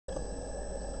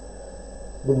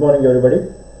Good morning everybody.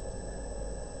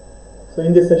 So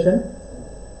in this session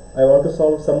I want to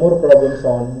solve some more problems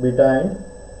on beta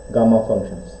and gamma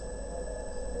functions.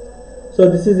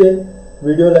 So this is a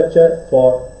video lecture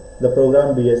for the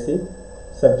program BSc,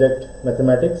 subject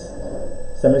Mathematics,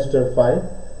 semester 5,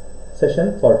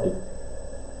 session 40.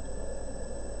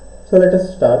 So let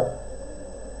us start.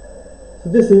 So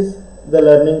this is the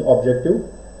learning objective.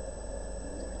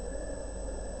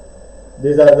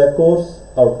 These are the course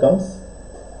outcomes.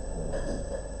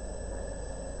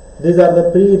 These are the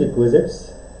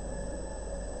prerequisites: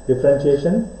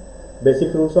 differentiation,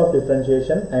 basic rules of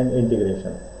differentiation and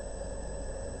integration.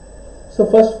 So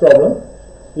first problem,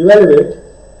 evaluate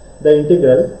the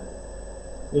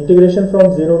integration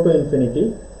from 0 to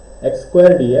infinity x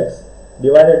square dx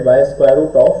divided by square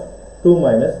root of 2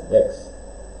 minus x.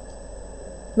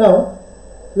 Now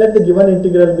let the given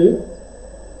integral be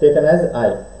taken as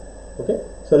I. Okay,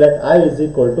 so let I is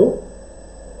equal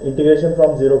to integration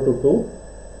from 0 to 2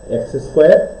 x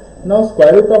square. Now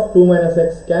square root of 2 minus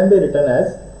x can be written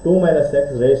as 2 minus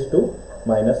x raised to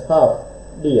minus half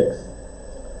dx.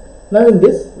 Now in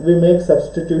this we make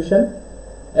substitution,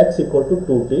 x equal to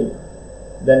 2t,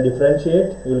 then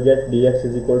differentiate, you will get dx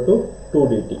is equal to 2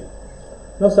 dt.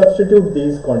 Now substitute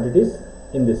these quantities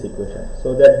in this equation.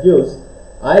 So that gives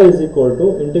I is equal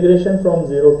to integration from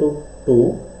 0 to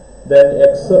 2, then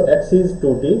x is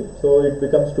 2t, so it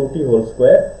becomes 2t whole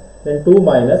square. Then 2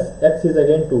 minus x is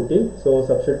again 2t, so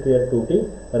substitute here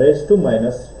 2t raised to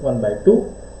minus 1 by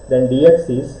 2. Then dx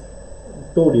is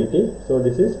 2 dt, so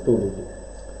this is 2 dt,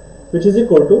 which is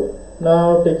equal to,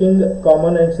 now taking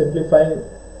common and simplifying,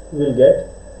 we will get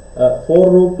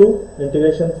 4 root 2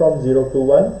 integration from 0 to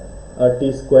 1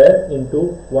 t square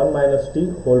into 1 minus t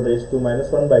whole raised to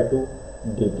minus 1 by 2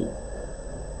 dt,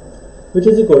 which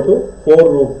is equal to 4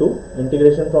 root 2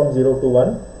 integration from 0 to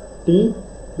 1 t.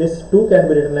 This 2 can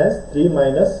be written as 3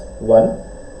 minus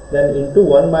 1, then into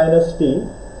 1 minus t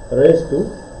raised to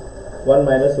 1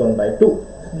 minus 1 by 2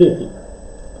 dt.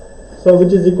 So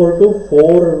which is equal to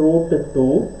 4 root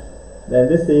 2, then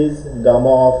this is gamma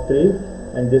of 3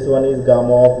 and this one is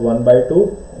gamma of 1 by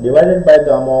 2 divided by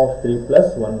gamma of 3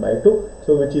 plus 1 by 2.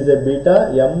 So which is a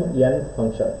beta mn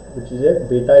function,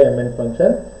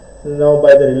 function. Now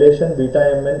by the relation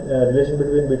relation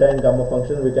between beta and gamma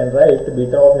function, we can write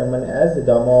beta of mn as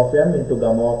gamma of m into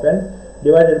gamma of n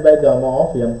divided by gamma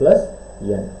of m plus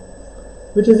n,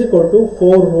 which is equal to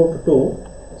 4 root 2.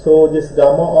 So this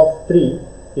gamma of 3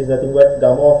 is nothing but,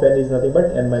 gamma of n is nothing but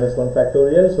n minus 1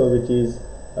 factorial, so which is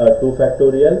 2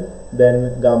 factorial,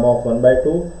 then gamma of 1 by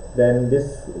 2, then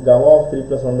this gamma of 3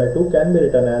 plus 1 by 2 can be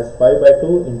written as 5 by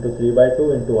 2 into 3 by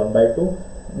 2 into 1 by 2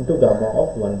 into gamma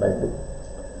of 1 by 2,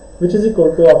 which is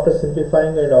equal to, after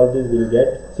simplifying and all this, we will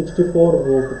get 64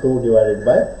 root 2 divided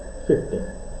by 15.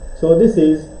 So this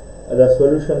is the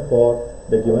solution for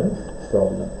the given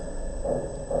problem.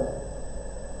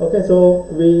 Okay, so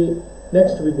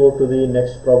next we go to the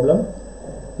next problem.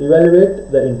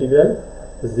 Evaluate the integral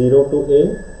 0 to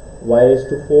a y raised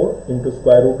to 4 into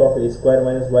square root of a square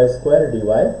minus y square dy.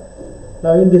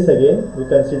 Now in this again we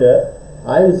consider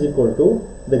I is equal to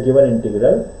the given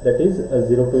integral, that is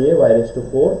 0 to a y raised to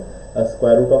 4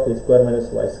 square root of a square minus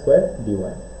y square dy.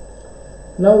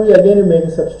 Now we again make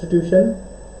a substitution,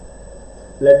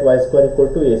 let y square equal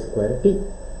to a square t,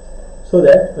 so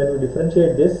that when we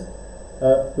differentiate this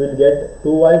we will get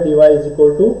 2y dy is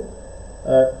equal to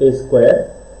a square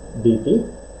dt,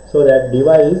 so that dy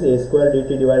is a square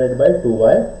dt divided by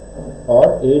 2y,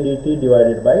 or a dt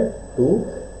divided by 2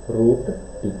 root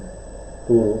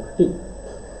t.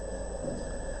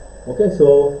 Okay,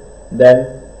 so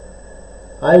then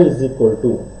I is equal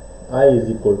to,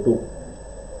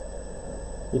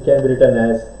 it can be written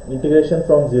as integration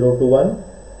from 0 to 1,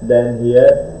 then here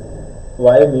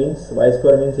y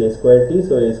square means a square t,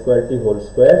 so a square t whole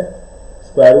square,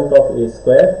 square root of a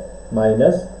square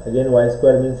minus, again y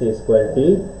square means a square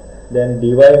t, then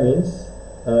dy means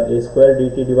a square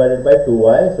dt divided by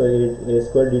 2y, so a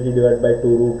square dt divided by 2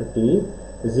 root t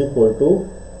is equal to,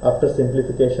 after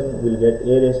simplification we will get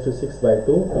a raised to 6 by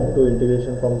 2 into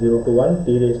integration from 0 to 1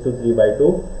 t raised to 3 by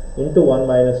 2 into 1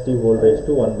 minus t whole raised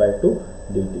to 1 by 2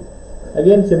 dt.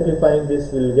 Again simplifying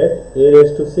this, we will get a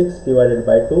raised to 6 divided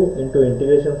by 2 into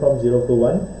integration from 0 to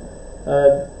 1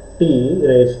 t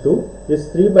raised to,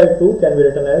 this 3 by 2 can be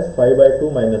written as 5 by 2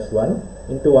 minus 1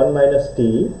 into 1 minus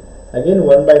t, again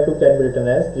 1 by 2 can be written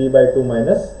as 3 by 2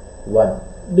 minus 1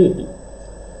 dt.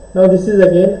 Now this is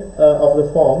again of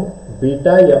the form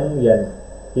beta mn.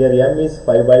 Here m is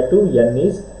 5 by 2, n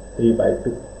is 3 by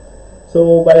 2.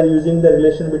 So by using the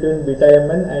relation between beta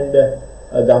mn and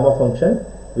gamma function,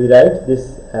 we write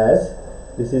this as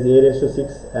this is a raised to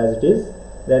 6 as it is.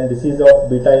 Then this is of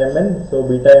beta mn, so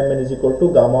beta mn is equal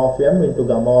to gamma of m into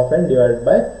gamma of n divided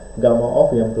by gamma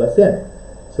of m plus n.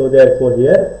 So therefore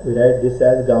here we write this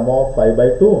as gamma of 5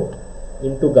 by 2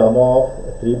 into gamma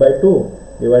of 3 by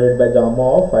 2 divided by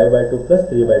gamma of 5 by 2 plus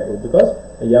 3 by 2, because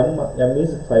m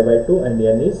is 5 by 2 and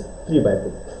n is 3 by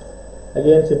 2.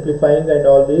 Again simplifying and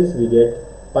all these, we get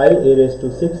pi a raised to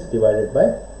 6 divided by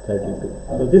 32.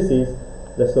 So this is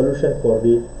the solution for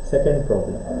the second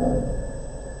problem.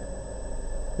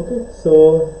 Okay,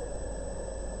 so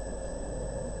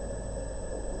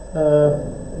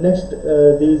next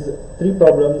these three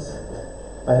problems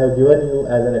I have given you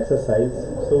as an exercise,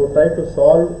 so try to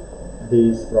solve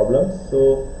these problems.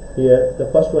 So here the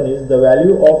first one is the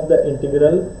value of the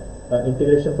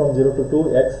integration from 0 to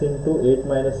 2 x into 8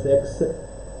 minus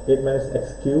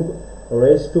x cube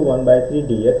raised to 1 by 3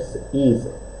 dx is,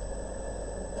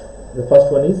 the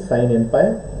first one is sin n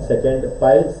pi, second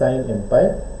pi sin n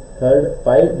pi, third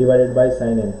pi divided by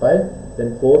sin n pi,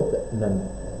 then fourth none.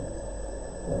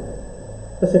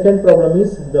 The second problem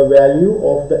is the value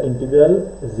of the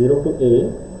integral 0 to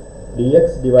a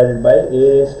dx divided by a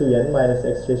raised to n minus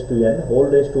x raised to n whole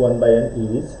raised to 1 by n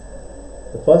is,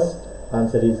 the first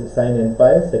answer is sin n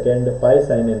pi, second pi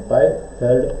sin n pi,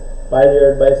 third pi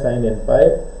divided by sin n pi,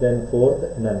 then fourth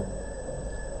none.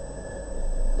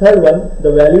 Third one,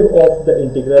 the value of the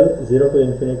integral 0 to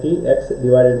infinity x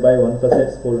divided by 1 plus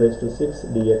x whole raised to 6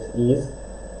 dx is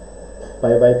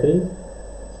pi by 3,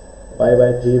 pi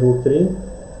by 3 root 3,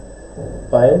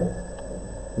 pi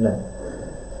none.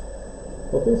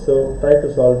 Okay, so try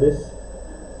to solve this,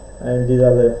 and these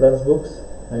are the reference books,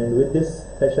 and with this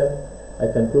session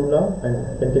I conclude now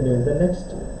and continue in the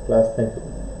next class. Thank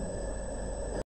you.